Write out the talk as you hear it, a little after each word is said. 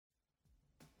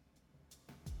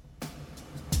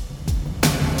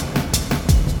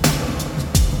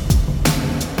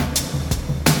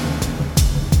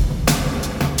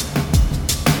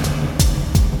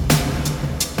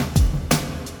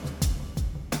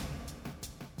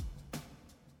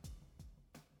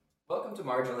Welcome to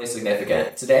Marginally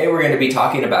Significant. Today we're going to be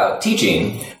talking about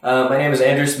teaching. My name is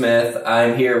Andrew Smith.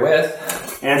 I'm here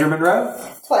with Andrew Monroe,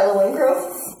 Twyla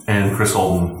Wingrove, and Chris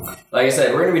Holden. Like I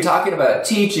said, we're going to be talking about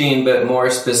teaching, but more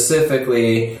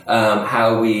specifically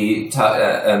how we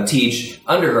teach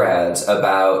undergrads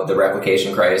about the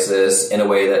replication crisis in a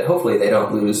way that hopefully they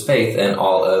don't lose faith in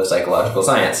all of psychological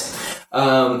science.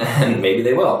 And maybe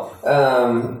they will.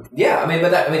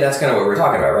 That's kind of what we're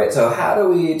talking about, right? So how do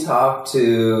we talk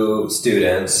to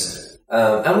students?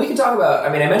 And we can talk about, I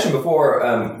mentioned before,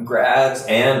 grads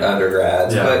and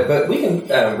undergrads, but we can,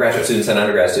 graduate students and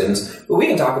undergrad students, but we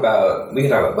can talk about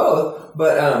both.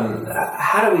 But,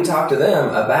 how do we talk to them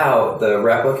about the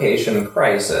replication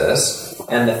crisis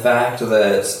and the fact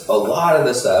that a lot of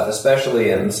the stuff,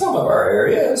 especially in some of our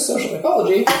areas, social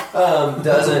psychology,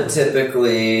 doesn't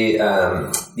typically,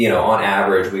 on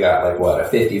average, we got a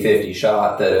 50-50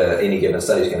 shot that any given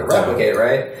study is going to replicate,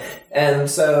 right? And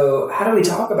so how do we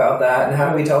talk about that, and how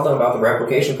do we tell them about the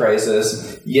replication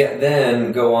crisis, yet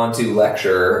then go on to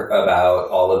lecture about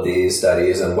all of these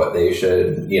studies and what they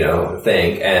should,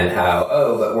 think, and how,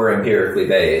 but we're empirically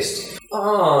based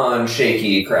on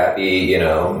shaky, crappy,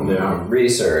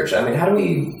 research. How do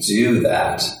we do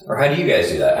that? Or how do you guys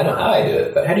do that? I know how I do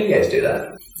it, but how do you guys do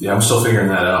that? Yeah, I'm still figuring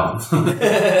that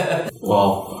out.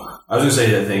 Well, I was going to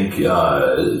say, I think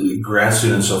grad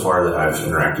students so far that I've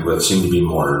interacted with seem to be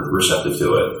more receptive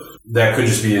to it. That could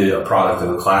just be a product of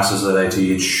the classes that I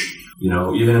teach.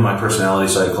 Even in my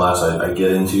personality psych class, I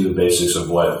get into the basics of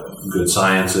what good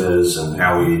science is and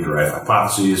how we derive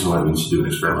hypotheses and what it means to do an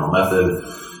experimental method.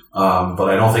 But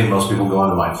I don't think most people go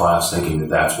into my class thinking that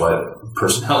that's what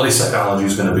personality psychology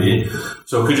is going to be.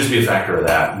 So it could just be a factor of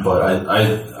that. But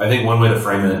I think one way to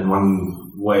frame it, and one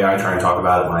way I try and talk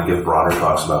about it when I give broader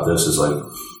talks about this, is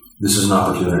this is an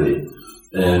opportunity.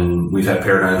 And we've had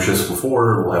paradigm shifts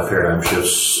before. We'll have paradigm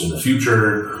shifts in the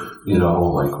future. We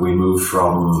moved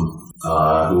from,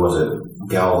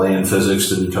 Galilean physics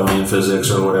to Newtonian physics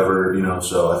or whatever,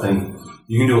 So I think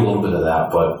you can do a little bit of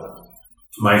that. But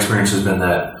my experience has been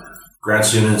that grad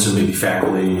students and maybe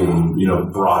faculty and,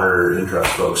 broader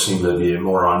interest folks seem to be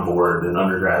more on board, and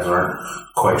undergrads aren't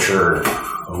quite sure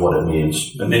of what it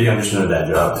means. And maybe I'm just doing a bad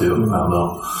job too. I don't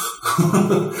know.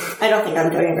 I don't think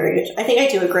I'm doing a very good job. I think I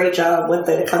do a great job with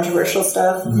the controversial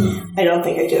stuff. Mm-hmm. I don't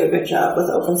think I do a good job with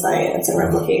open science and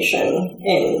replication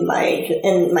in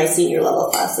my senior level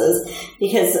classes,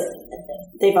 because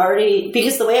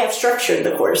the way I've structured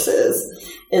the courses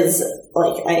is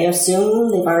I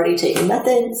assume they've already taken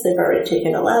methods, they've already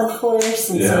taken a lab course,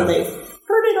 and so they've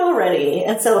heard it already.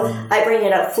 And so I bring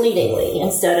it up fleetingly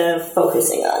instead of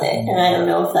focusing on it. And I don't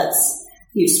know if that's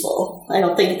useful. I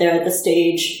don't think they're at the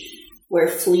stage where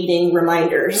fleeting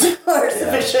reminders are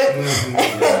sufficient.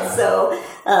 Yeah. So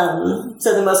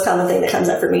the most common thing that comes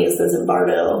up for me is the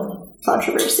Zimbardo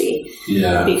controversy,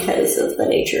 because of the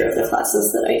nature of the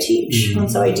classes that I teach. Mm-hmm.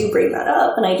 And so I do bring that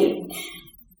up, and I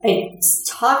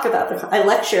talk about I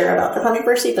lecture about the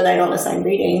controversy, but I don't assign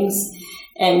readings.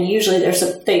 And usually they're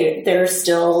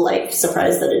still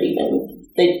surprised that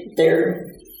they're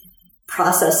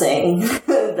processing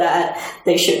that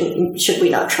they should we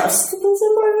not trust the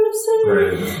Zimbardo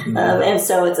study? Right. And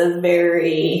so it's a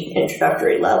very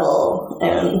introductory level,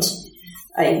 and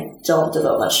I don't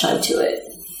devote much time to it.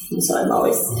 And so I'm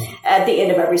always, at the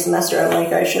end of every semester, I'm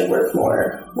I should work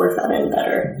that in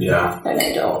better. Yeah. And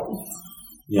I don't.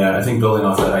 Yeah, I think building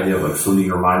off that idea of fleeting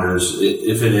reminders,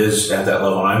 if it is at that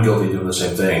level, and I'm guilty of doing the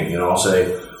same thing, I'll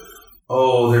say,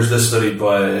 there's this study,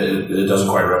 but it doesn't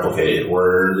quite replicate,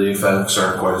 or the effects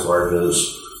aren't quite as large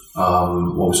as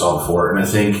what we saw before. And I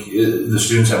think the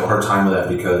students have a hard time with that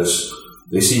because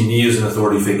they see me as an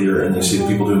authority figure, and they see the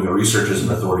people doing the research as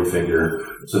an authority figure.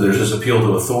 So there's this appeal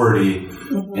to authority,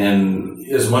 and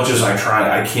as much as I try,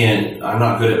 I'm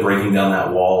not good at breaking down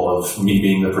that wall of me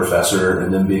being the professor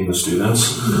and them being the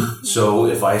students. So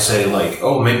if I say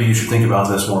maybe you should think about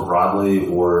this more broadly,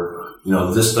 or,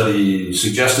 this study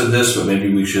suggested this, but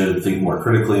maybe we should think more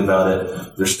critically about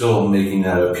it, they're still making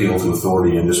that appeal to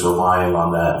authority and just relying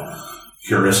on that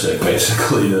heuristic,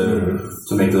 basically,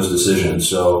 to make those decisions.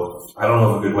 So I don't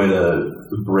know of a good way to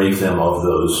break them of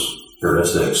those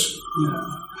heuristics.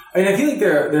 Yeah. I feel like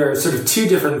there are sort of two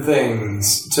different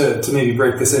things to maybe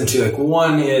break this into.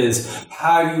 One is,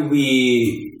 how do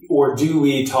we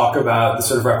talk about the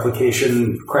sort of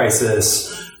replication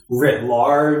crisis writ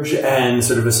large and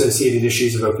sort of associated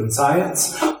issues of open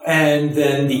science? And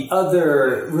then the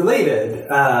other related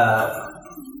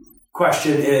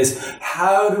question is,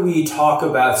 how do we talk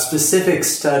about specific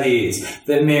studies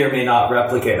that may or may not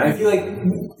replicate? And I feel like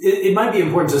it might be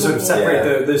important to sort of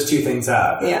separate those two things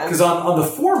out. Yeah. Because on the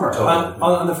former,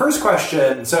 on the first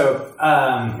question, so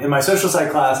in my social psych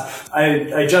class,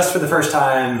 I just for the first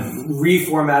time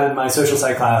reformatted my social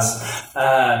psych class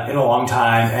in a long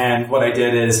time. And what I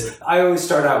did is I always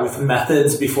start out with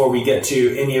methods before we get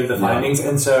to any of the findings.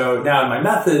 And so now in my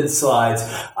methods slides,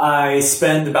 I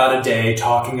spend about a day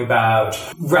talking about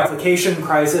replication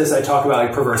crisis. I talk about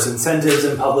like perverse incentives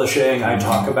in publishing. I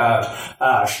talk about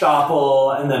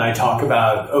Stoppel, and then I talk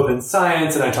about open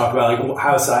science, and I talk about like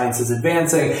how science is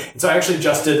advancing. And so I actually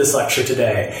just did this lecture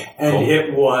today, and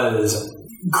it was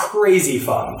crazy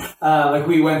fun. Like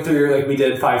we went through, like we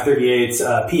did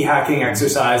 538's p-hacking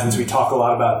exercise, and so we talk a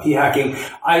lot about p-hacking.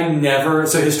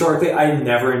 Historically, I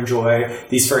never enjoy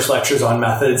these first lectures on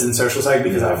methods in social psych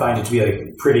because I find it to be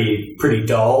like pretty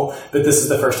dull. But this is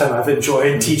the first time I've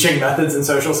enjoyed teaching methods in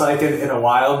social psych in a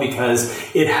while,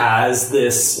 because it has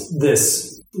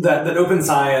that open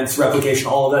science, replication,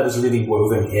 all of that is really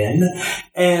woven in.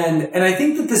 And I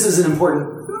think that this is an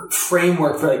important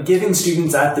framework for like giving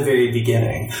students at the very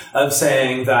beginning of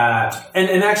saying that,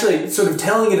 and actually sort of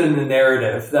telling it in a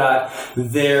narrative that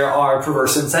there are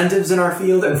perverse incentives in our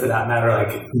field, and for that matter,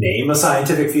 like name a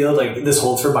scientific field. Like this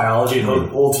holds for biology, it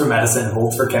holds for medicine, it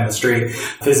holds for chemistry.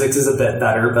 Physics is a bit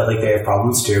better, but like they have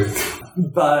problems too.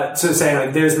 But so saying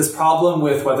like there's this problem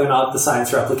with whether or not the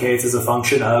science replicates as a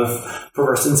function of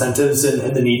perverse incentives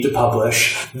and the need to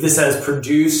publish. This has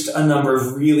produced a number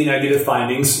of really negative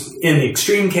findings in the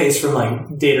extreme case from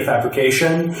like data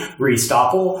fabrication,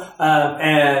 Stoppel,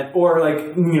 or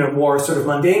like, more sort of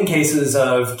mundane cases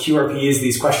of QRPs,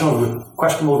 these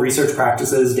questionable research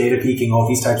practices, data peaking, all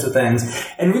these types of things,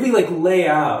 and really like lay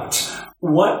out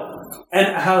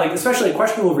and how, like, especially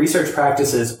questionable research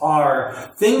practices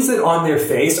are things that on their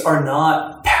face are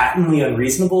not patently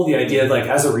unreasonable. The idea that, like,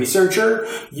 as a researcher,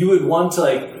 you would want to,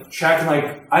 like, check and,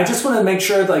 like, I just want to make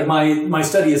sure that, like, my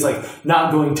study is, like,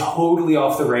 not going totally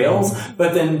off the rails,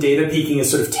 but then data peaking is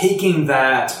sort of taking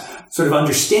that sort of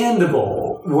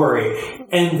understandable worry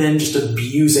and then just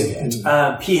abusing it.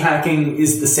 P-hacking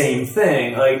is the same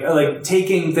thing. Like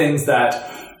taking things that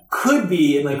could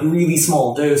be in, like, really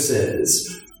small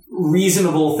doses,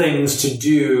 reasonable things to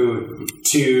do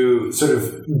to sort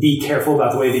of be careful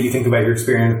about the way that you think about your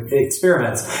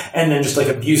experiments, and then just like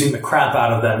abusing the crap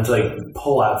out of them to like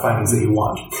pull out findings that you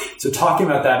want. So talking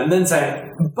about that and then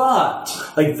saying, but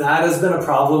like that has been a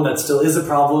problem, that still is a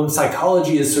problem.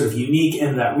 Psychology is sort of unique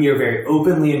in that we are very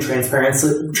openly and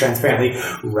transparently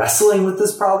wrestling with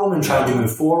this problem and trying to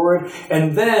move forward.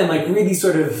 And then like really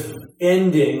sort of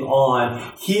ending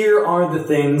on, here are the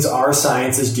things our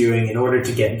science is doing in order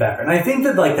to get better. And I think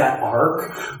that like that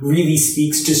arc really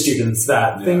speaks to students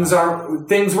that things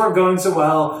weren't going so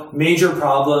well, major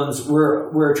problems,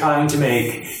 we're trying to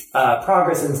make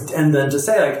progress, and then to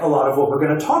say like a lot of what we're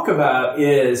going to talk about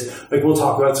is like we'll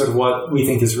talk about sort of what we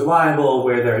think is reliable,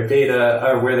 where there are data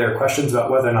or where there are questions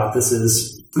about whether or not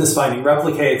this finding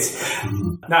replicates.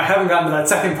 Now, I haven't gotten to that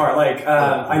second part. Like,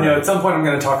 I know at some point I'm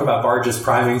going to talk about Barge's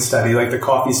priming study, like the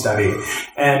coffee study.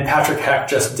 And Patrick Heck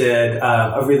just did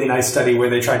a really nice study where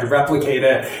they tried to replicate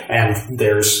it, and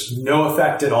there's no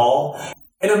effect at all.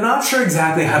 And I'm not sure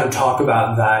exactly how to talk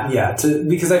about that yet,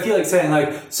 because I feel like saying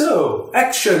like, so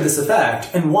X showed this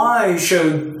effect, and Y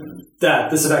showed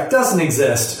that this effect doesn't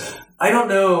exist. I don't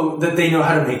know that they know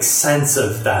how to make sense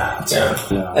of that.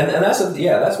 Yeah. And that's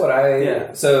what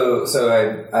I, so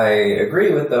I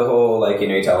agree with the whole, like,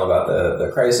 you tell them about the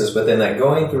crisis, but then like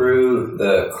going through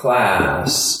the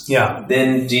class,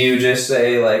 then do you just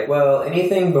say like, well,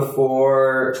 anything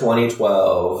before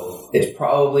 2012, it's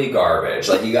probably garbage.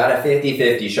 Like you got a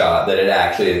 50-50 shot that it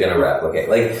actually is going to replicate.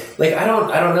 Like I don't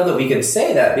know that we can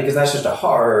say that, because that's just a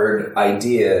hard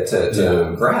idea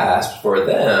to grasp for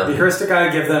them. The heuristic I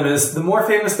give them is the more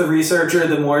famous the researcher,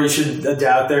 the more you should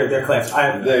doubt their claims.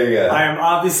 There you go. I am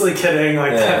obviously kidding.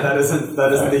 Like that isn't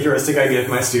the heuristic I give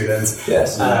my students.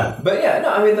 Yes. But yeah,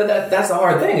 no, I mean that's the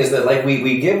hard thing, is that like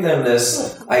we give them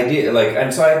this idea, like,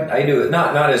 and so I do it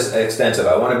not as extensive.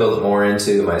 I want to build it more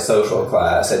into my social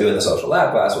class. I do it in the social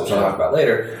lab class, which we'll talk about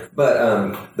later.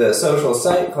 But the social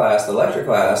psych class, the lecture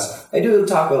class, I do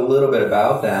talk a little bit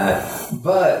about that.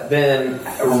 But then,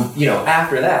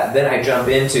 after that, then I jump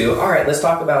into, all right, let's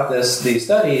talk about these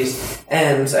studies.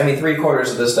 And I mean,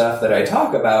 3/4 of the stuff that I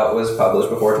talk about was published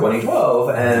before 2012,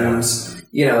 and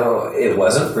it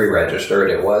wasn't pre-registered.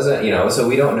 It wasn't, so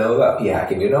we don't know about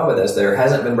p-hacking. We don't know about this. There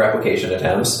hasn't been replication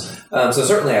attempts. So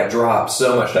certainly I've dropped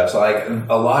so much stuff. So like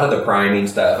a lot of the priming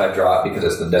stuff I've dropped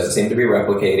because it doesn't seem to be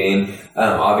replicating.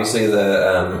 Obviously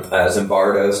the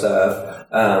Zimbardo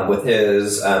stuff with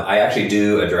his, I actually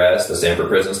do address the Stanford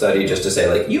Prison Study just to say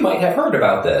like, you might have heard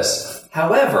about this.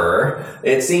 However,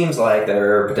 it seems like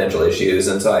there are potential issues,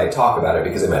 and so I talk about it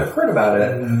because I might have heard about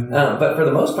it. But for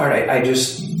the most part,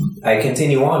 I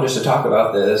continue on just to talk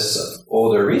about this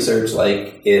older research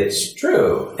like it's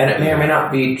true. And it may or may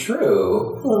not be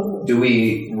true. Do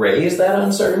we raise that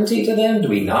uncertainty to them? Do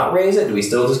we not raise it? Do we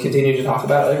still just continue to talk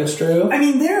about it like it's true? I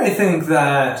mean, there I think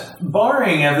that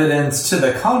barring evidence to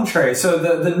the contrary, so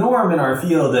the norm in our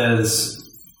field is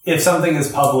if something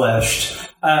is published...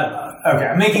 okay,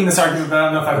 I'm making this argument, but I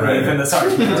don't know if I believe in this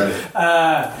argument.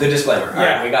 The disclaimer. All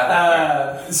right, we got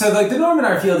that. So, like, the norm in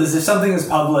our field is if something is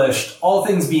published, all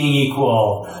things being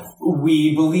equal,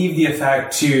 we believe the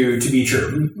effect to be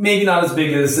true. Maybe not as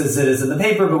big as it is in the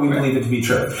paper, but we believe it to be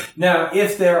true. Now,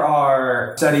 if there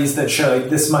are studies that show like,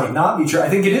 this might not be true, I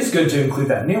think it is good to include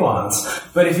that nuance.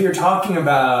 But if you're talking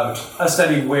about a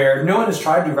study where no one has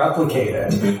tried to replicate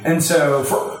it, and so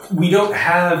we don't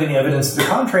have any evidence to the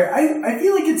contrary, I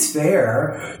feel like it's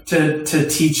fair to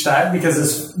teach that because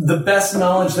it's the best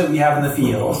knowledge that we have in the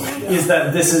field is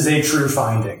that this is a true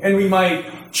finding. And we might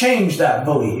change that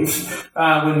belief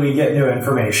when we get new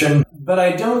information. But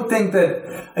I don't think that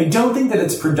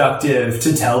it's productive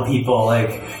to tell people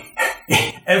like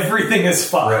everything is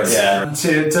fucked. Right,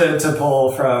 To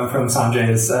pull from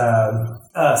Sanjay's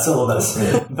syllabus.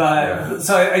 But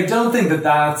so I don't think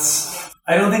that's.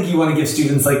 I don't think you want to give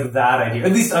students like that idea,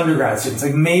 at least undergrad students.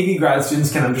 Like maybe grad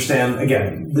students can understand,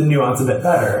 again, the nuance a bit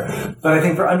better. But I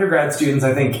think for undergrad students,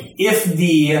 I think if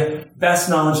the best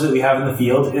knowledge that we have in the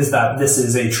field is that this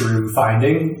is a true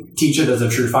finding, teach it as a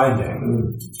true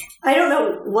finding. I don't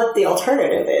know what the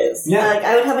alternative is. Yeah. Like,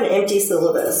 I would have an empty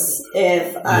syllabus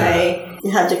if I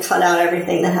had to cut out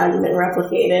everything that hadn't been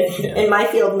replicated. Yeah. In my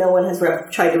field, no one has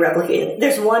tried to replicate it.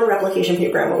 There's one replication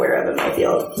paper I'm aware of in my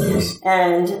field. Nice.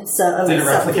 And so Did it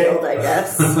replicate? subfield, I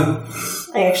guess.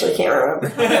 I actually can't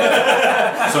remember.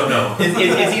 So no.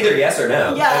 It's either yes or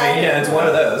no. Yeah. I mean, it's one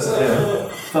of those.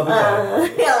 But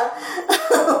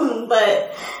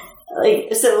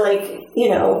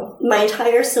my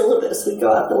entire syllabus would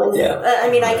go out the window. Yeah. I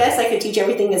mean, I guess I could teach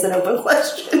everything as an open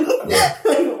question. Yeah.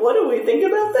 Like, what do we think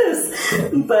about this?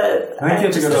 But I think you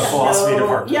have to go to a philosophy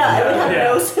department. Yeah, I would have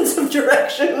no sense of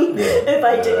direction if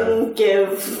I didn't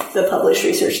give the published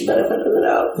research the benefit of the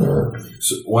doubt.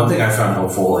 So one thing I found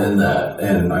helpful in that,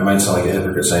 and I might sound like a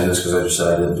hypocrite saying this because I just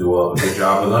said I didn't do a good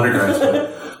job with undergrads,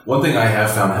 but one thing I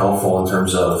have found helpful in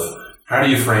terms of how do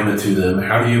you frame it to them?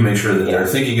 How do you make sure that they're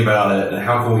thinking about it? And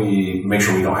how can we make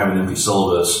sure we don't have an empty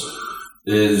syllabus?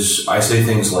 Is I say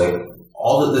things like,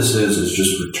 all that this is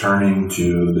just returning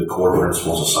to the core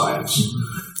principles of science.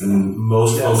 And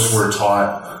most folks were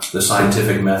taught the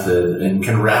scientific method and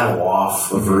can rattle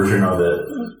off a version of it,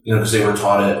 because they were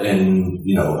taught it in,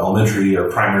 elementary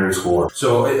or primary school.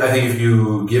 So I think if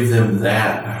you give them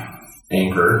that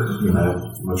anchor,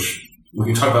 which we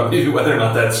can talk about maybe whether or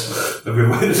not that's a good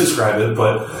way to describe it,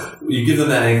 but you give them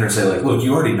that anchor and say, like, look,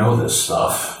 you already know this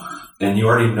stuff, and you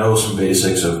already know some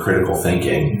basics of critical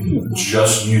thinking.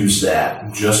 Just use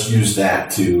that. Just use that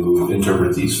to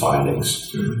interpret these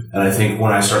findings. And I think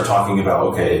when I start talking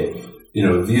about, okay,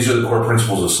 these are the core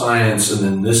principles of science, and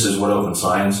then this is what open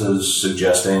science is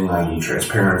suggesting, i.e.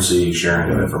 transparency,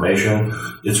 sharing of information,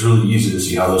 it's really easy to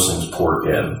see how those things port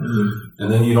in.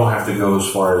 And then you don't have to go as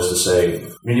far as to say,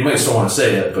 you might still want to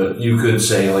say it, but you could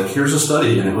say, like, here's a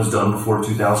study, and it was done before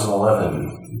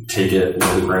 2011. Take it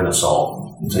with a grain of salt.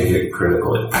 Take it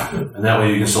critically. And that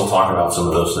way you can still talk about some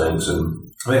of those things.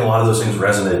 And I think a lot of those things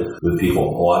resonate with people.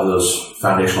 A lot of those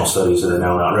foundational studies that are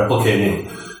now not replicating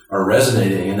are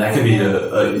resonating, and that could be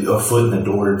a foot in the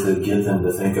door to get them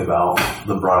to think about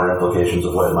the broader implications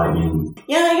of what it might mean.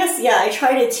 Yeah, I guess, I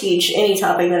try to teach any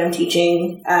topic that I'm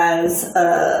teaching as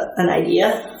an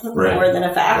idea more than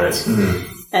a fact. Right.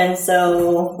 Mm-hmm. And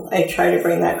so I try to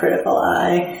bring that critical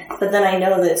eye. But then I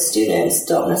know that students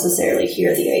don't necessarily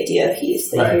hear the idea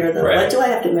piece. They hear the, what do I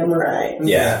have to memorize?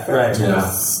 Yeah, right.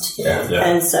 Yeah.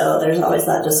 And so there's always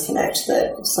that disconnect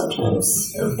that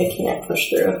sometimes it can't push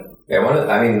through. Yeah,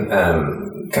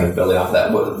 kind of building off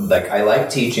that, like, I like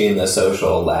teaching the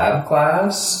social lab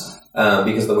class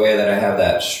because the way that I have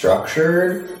that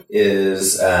structured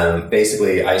is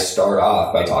basically I start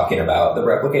off by talking about the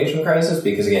replication crisis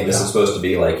because, again, this is supposed to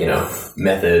be like,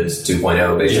 methods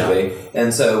 2.0 basically. Yeah.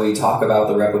 And so we talk about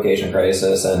the replication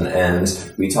crisis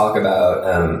and we talk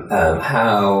about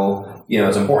how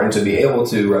it's important to be able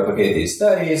to replicate these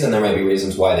studies, and there might be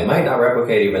reasons why they might not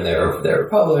replicate even if they're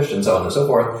published, and so on and so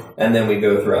forth. And then we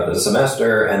go throughout the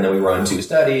semester, and then we run 2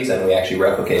 studies, and we actually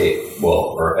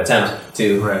or attempt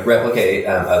to replicate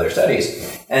other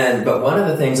studies. But one of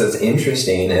the things that's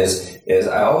interesting is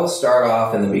I always start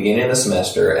off in the beginning of the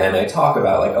semester, and I talk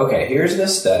about like, okay, here's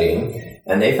this study,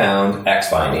 and they found X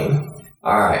finding.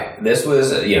 All right, this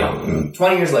was 20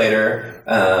 years later.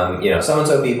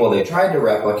 So-and-so people, they tried to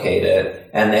replicate it,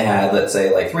 and they had, let's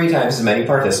say, like 3 times as many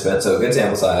participants, so a good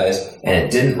sample size, and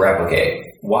it didn't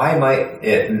replicate. Why might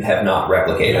it have not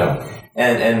replicated?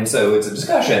 And so it's a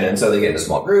discussion, and so they get into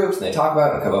small groups, and they talk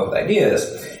about it and come up with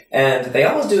ideas. And they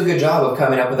always do a good job of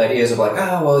coming up with ideas of like,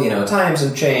 times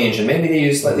have changed, and maybe they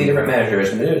use slightly different measures,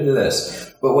 and do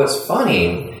this. But what's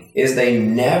funny is they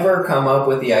never come up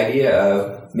with the idea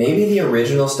of, maybe the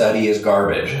original study is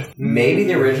garbage. Maybe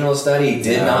the original study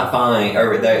did not find,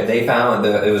 or they found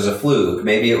that it was a fluke.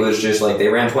 Maybe it was just like they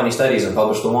ran 20 studies and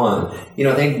published the one.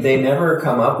 They never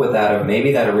come up with that of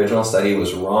maybe that original study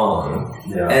was wrong.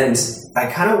 Yeah. And I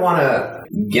kind of want to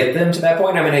get them to that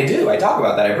point. I mean, I do. I talk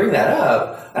about that. I bring that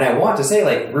up. And I want to say,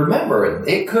 like, remember,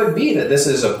 it could be that this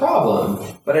is a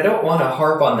problem, but I don't want to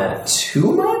harp on that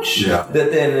too much. Yeah.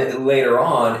 That then later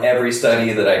on, every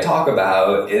study that I talk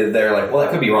about, they're like, well,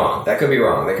 that could be wrong. That could be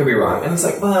wrong. That could be wrong. And it's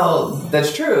like, well,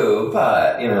 that's true,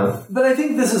 but, But I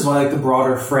think this is why, like, the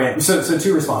broader frame... So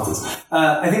 2 responses.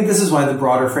 I think this is why the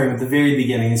broader frame at the very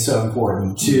beginning is so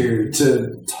important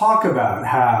to talk about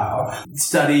how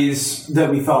studies that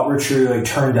we thought were true, like,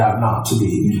 turned out not to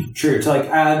be true. To, like,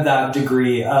 add that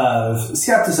degree of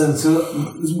skepticism. So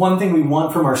one thing we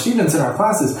want from our students in our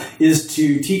classes is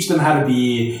to teach them how to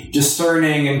be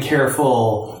discerning and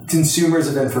careful consumers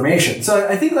of information. So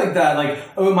I think like that, like,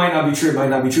 it might not be true, it might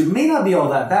not be true, it may not be all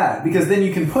that bad, because then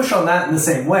you can push on that in the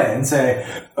same way and say,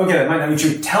 okay, that might not be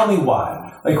true, tell me why.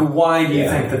 Like, why do you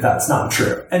think that that's not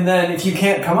true? And then if you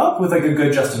can't come up with like a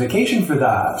good justification for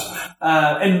that,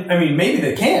 and I mean, maybe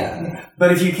they can,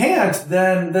 but if you can't,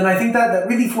 then I think that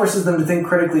really forces them to think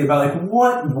critically about like,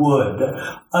 what would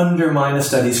undermine a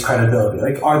study's credibility?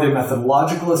 Like, are there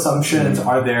methodological assumptions?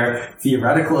 Are there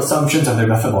theoretical assumptions? Are there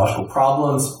methodological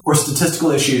problems or statistical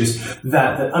issues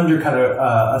that undercut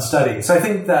a study? So I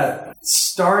think that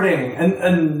starting,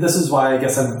 and this is why I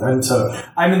guess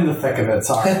I'm in the thick of it.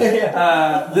 Sorry.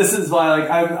 This is why like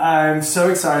I'm so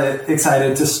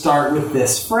excited to start with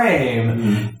this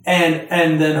frame,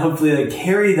 and then hopefully like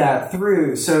carry that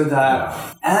through, so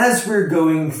that as we're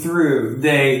going through,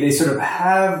 they sort of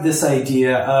have this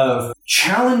idea of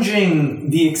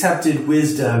challenging the accepted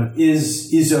wisdom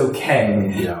is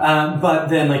okay, but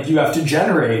then like you have to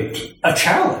generate a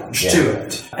challenge to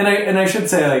it. And I should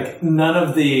say like none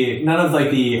of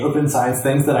like the open science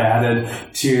things that I added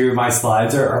to my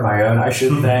slides are my own. I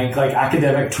should thank like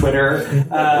academic Twitter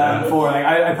for like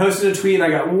I posted a tweet and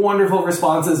I got wonderful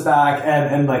responses back,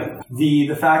 and like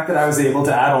the fact that I was able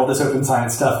to add all this open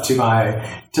science stuff to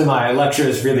my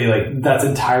lectures, really like that's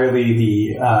entirely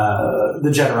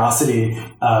the generosity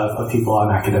of people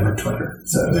on academic Twitter.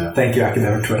 So thank you,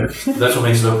 academic Twitter. That's what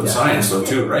makes it open science though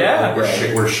too, right? Yeah.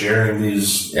 Like we're sharing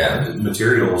these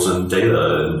materials and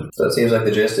data. So it seems like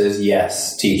the gist is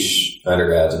yes, teach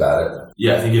undergrads about it.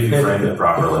 Yeah, I think if you frame it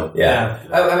properly. Yeah.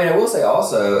 I mean, I will say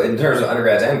also, in terms of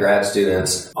undergrads and grad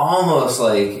students, almost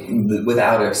like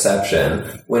without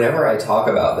exception, whenever I talk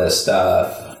about this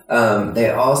stuff,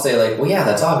 they all say like, well, yeah,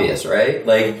 that's obvious, right?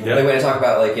 Like when I talk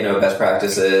about like, best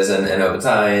practices and open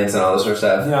science and all this sort of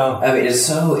stuff. Yeah. I mean, it's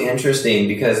so interesting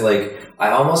because like, I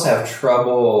almost have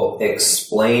trouble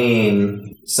explaining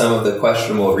some of the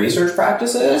questionable research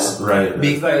practices. Right.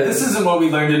 Because like, this isn't what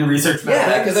we learned in research methods.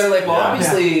 Yeah, because they're like, well,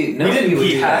 obviously, nobody would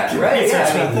do that. Right,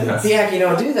 PHAC, you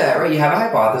don't do that, right? You have a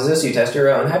hypothesis, you test your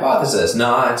own hypothesis,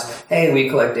 not, hey, we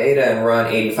collect data and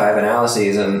run 85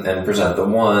 analyses and present the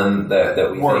one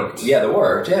that we worked. think, that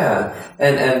worked,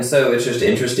 And so it's just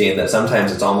interesting that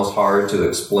sometimes it's almost hard to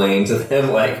explain to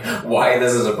them, like, why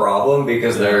this is a problem,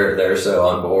 because they're so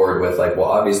on board with, like, well,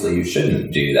 obviously you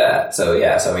shouldn't do that. So,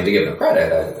 I mean, to give them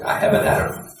credit, I haven't had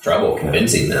trouble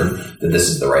convincing them that this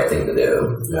is the right thing to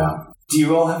do. Yeah. Do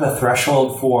you all have a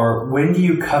threshold for when do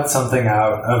you cut something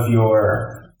out of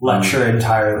your lecture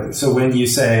entirely? So when you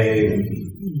say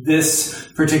this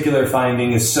particular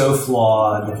finding is so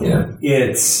flawed,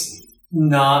 it's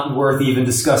not worth even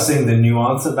discussing the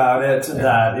nuance about it,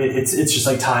 that it's just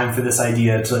like time for this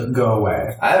idea to like, go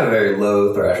away. I have a very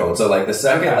low threshold. So like the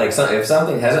second, if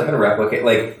something hasn't been replicated,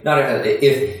 like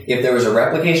if there was a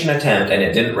replication attempt and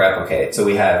it didn't replicate, so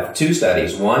we have 2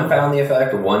 studies, one found the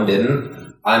effect, one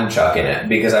didn't, I'm chucking it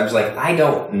because I'm just like, I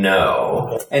don't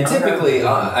know. And typically,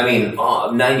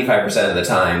 95% of the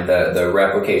time, the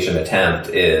replication attempt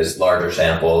is larger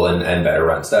sample and better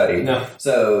run study. No.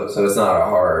 So it's not a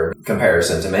hard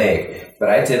comparison to make. But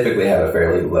I typically have a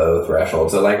fairly low threshold.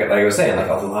 So like I was saying, like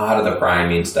a lot of the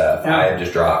priming stuff, I have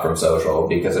just dropped from social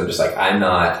because I'm just like, I'm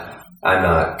not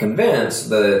convinced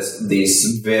that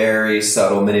these very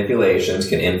subtle manipulations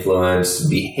can influence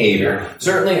behavior.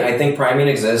 Certainly, I think priming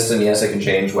exists, and yes, it can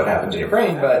change what happens in your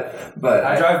brain, but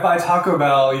I drive by Taco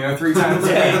Bell, 3 times a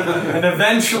week, and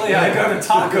eventually I go to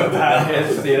Taco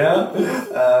Bell.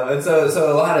 And so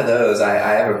a lot of those, I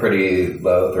have a pretty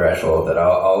low threshold that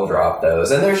I'll drop those.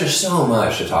 And there's just so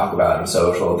much to talk about in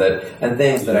social and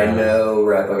things that I know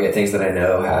replicate, things that I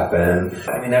know happen.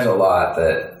 I mean, there's a lot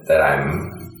that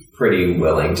I'm pretty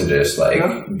willing to just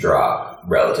drop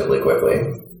relatively quickly.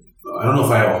 I don't know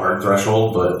if I have a hard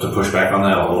threshold, but to push back on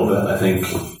that a little bit, I think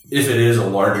if it is a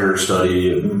larger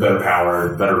study, better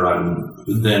powered, better run,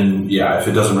 then if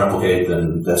it doesn't replicate,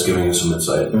 then that's giving us some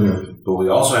insight. Mm-hmm. But we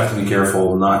also have to be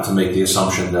careful not to make the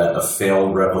assumption that a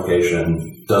failed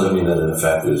replication doesn't mean that an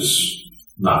effect is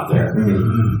not there.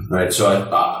 Mm-hmm. Right? So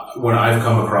when I've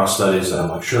come across studies that I'm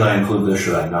like, should I include this,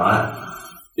 should I not?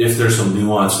 If there's some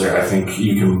nuance there, I think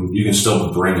you can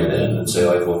still bring it in and say,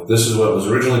 like, well, this is what was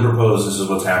originally proposed, this is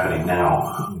what's happening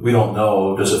now. We don't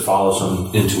know. Does it follow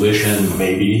some intuition?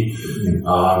 Maybe.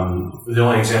 The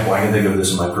only example I can think of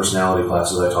this in my personality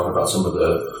classes, I talk about some of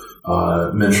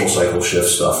the menstrual cycle shift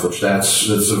stuff, which that's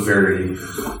a very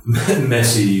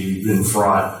messy and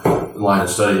fraught line of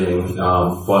studying.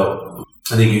 But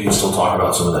I think you can still talk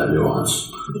about some of that nuance.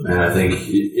 And I think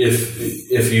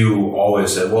if you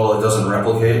always said, well, it doesn't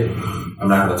replicate, I'm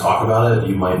not going to talk about it,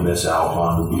 you might miss out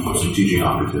on some teaching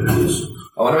opportunities.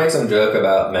 I want to make some joke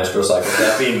about menstrual cycle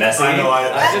stuff being messy. I know.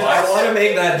 I want to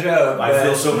make that joke. I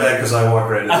feel so bad because I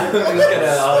walked right into it.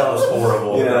 That was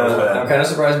horrible. I'm kind of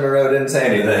surprised Moreau didn't say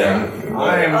anything.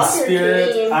 I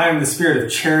am the spirit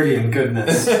of charity and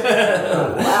goodness.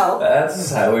 Wow.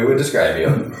 That's how we would describe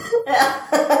you.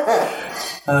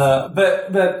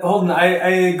 But Holden, I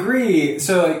agree.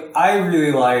 So I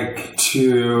really like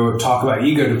to talk about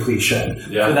ego depletion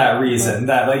for that reason.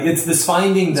 That it's this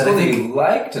finding that I think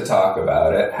like to talk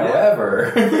about it.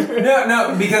 However,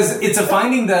 no, because it's a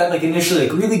finding that initially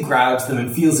really grabs them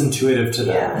and feels intuitive to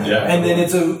them. And then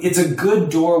it's a good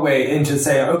doorway into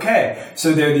say, okay,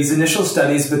 so there are these initial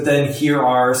studies, but then here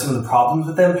are some of the problems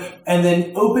with them, and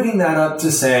then opening that up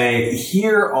to say,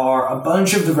 here are a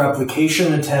bunch of the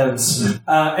replication attempts.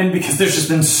 And because there's just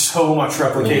been so much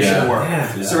replication work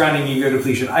surrounding ego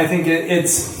depletion, I think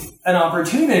it's an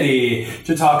opportunity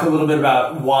to talk a little bit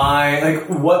about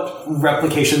what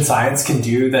replication science can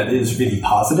do that is really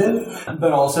positive,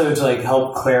 but also to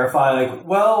help clarify,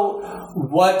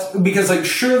 because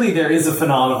surely there is a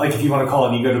phenomenon, if you want to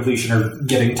call it ego depletion or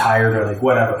getting tired or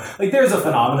whatever, there's a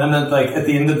phenomenon that at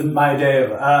the end of my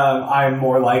day, I'm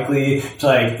more likely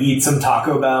to eat some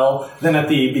Taco Bell than at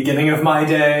the beginning of my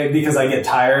day because I get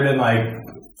tired and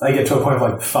I get to a point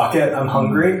of fuck it, I'm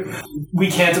hungry. We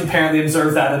can't apparently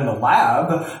observe that in the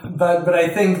lab, but I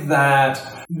think that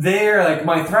there,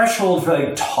 my threshold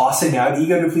for tossing out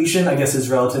ego depletion, I guess, is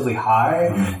relatively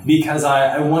high because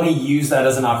I want to use that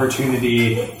as an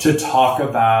opportunity to talk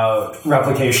about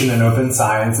replication in open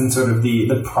science and sort of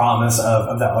the promise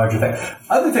of that larger thing.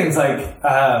 Other things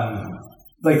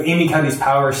Amy Cuddy's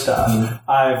power stuff,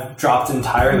 I've dropped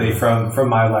entirely from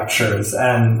my lectures,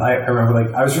 and I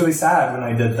remember I was really sad when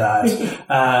I did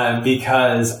that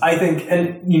because I think,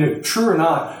 and true or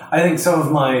not, I think some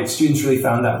of my students really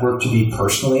found that work to be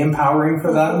personally empowering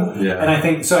for them, and I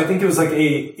think it was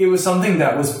it was something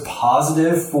that was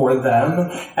positive for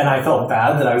them, and I felt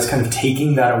bad that I was kind of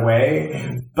taking that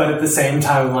away. But at the same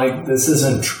time, this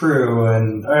isn't true,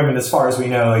 and I mean, as far as we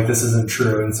know, this isn't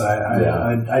true, and so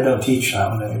I don't teach that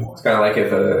one anymore. It's kind of like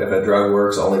if a drug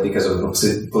works only because of a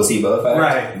placebo effect.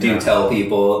 Right. Do you tell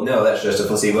people, no, that's just a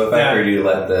placebo effect, or do you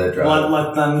let the drug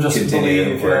let them just continue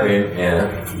believe? Working?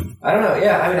 I don't know.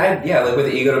 Yeah, I mean, with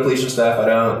the ego depletion stuff, I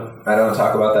don't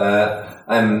talk about that.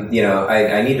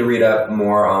 I need to read up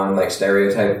more on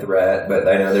stereotype threat, but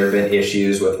I know there have been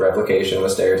issues with replication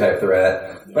with stereotype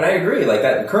threat. But I agree,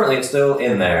 that currently it's still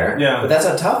in there. Yeah. But that's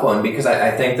a tough one because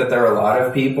I think that there are a lot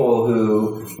of people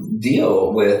who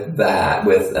deal with that,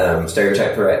 with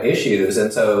stereotype threat issues,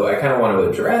 and so I kind of want to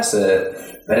address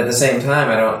it. But at the same time,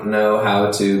 I don't know how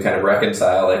to kind of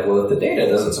reconcile, if the data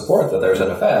doesn't support that there's an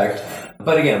effect.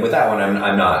 But again, with that one,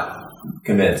 I'm not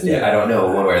convinced yet. I don't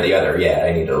know one way or the other yet.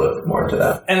 I need to look more into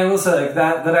that. And I will say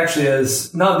that actually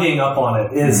is not being up on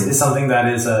it is something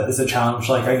that is a challenge.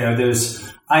 I know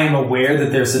there's I am aware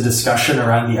that there's a discussion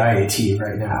around the IAT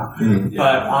right now,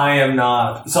 but I am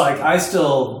not. So like, I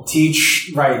still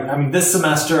teach. Right. I mean, this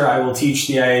semester I will teach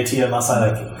the IAT unless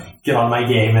I like get on my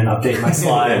game and update my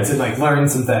slides and like learn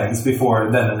some things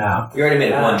before then and now. You already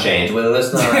made one change. Well,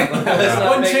 let's not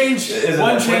one change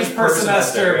per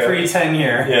semester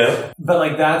pre-tenure. Yeah. But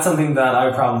like, that's something that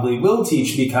I probably will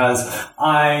teach because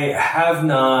I have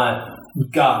not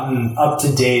gotten up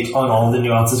to date on all the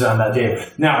nuances around that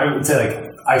data. Now, I would say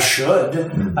like, I should.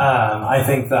 I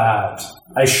think that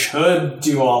I should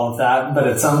do all of that, but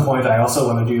at some point I also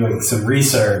want to do like some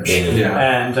research.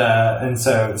 And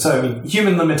so I mean,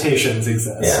 human limitations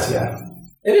exist. Yeah.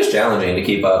 It is challenging to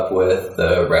keep up with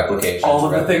the replications. All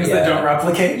of the things that don't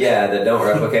replicate? Yeah, that don't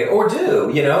replicate. Or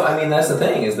do, you know? I mean, that's the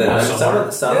thing, is that some of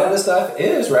the stuff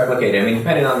is replicated. I mean,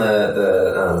 depending on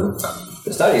the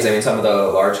studies, I mean, some of the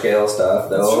large-scale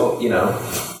stuff, they'll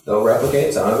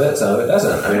replicate some of it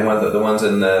doesn't. I mean, the ones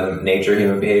in Nature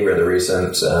Human Behavior, the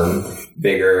recent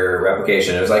bigger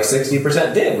replication, it was like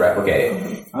 60% did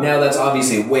replicate. Now, that's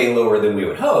obviously way lower than we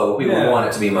would hope. We would want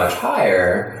it to be much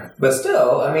higher. But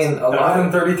still, I mean, a lot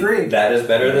than 33. That is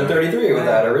better than 33 with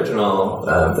that original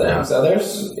thing. So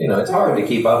there's, it's hard to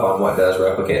keep up on what does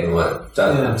replicate and what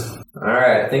doesn't. All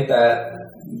right, I think that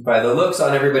by the looks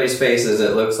on everybody's faces,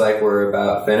 it looks like we're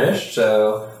about finished.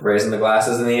 So raising the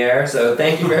glasses in the air. So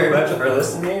thank you very much for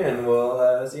listening, and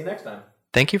we'll see you next time.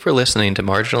 Thank you for listening to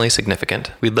Marginally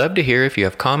Significant. We'd love to hear if you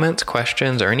have comments,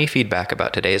 questions, or any feedback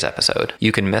about today's episode.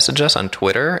 You can message us on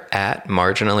Twitter at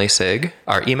marginallysig.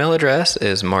 Our email address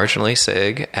is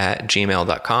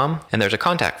marginallysig@gmail.com, and there's a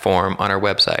contact form on our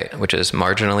website, which is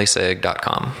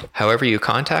marginallysig.com. However you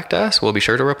contact us, we'll be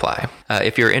sure to reply.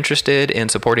 If you're interested in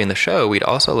supporting the show, we'd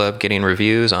also love getting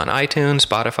reviews on iTunes,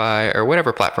 Spotify, or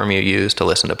whatever platform you use to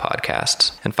listen to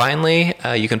podcasts. And finally,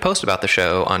 you can post about the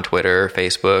show on Twitter,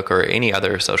 Facebook, or any other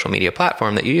social media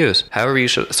platform that you use. However you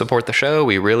support the show,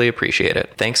 we really appreciate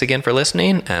it. Thanks again for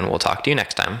listening, and we'll talk to you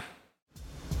next time.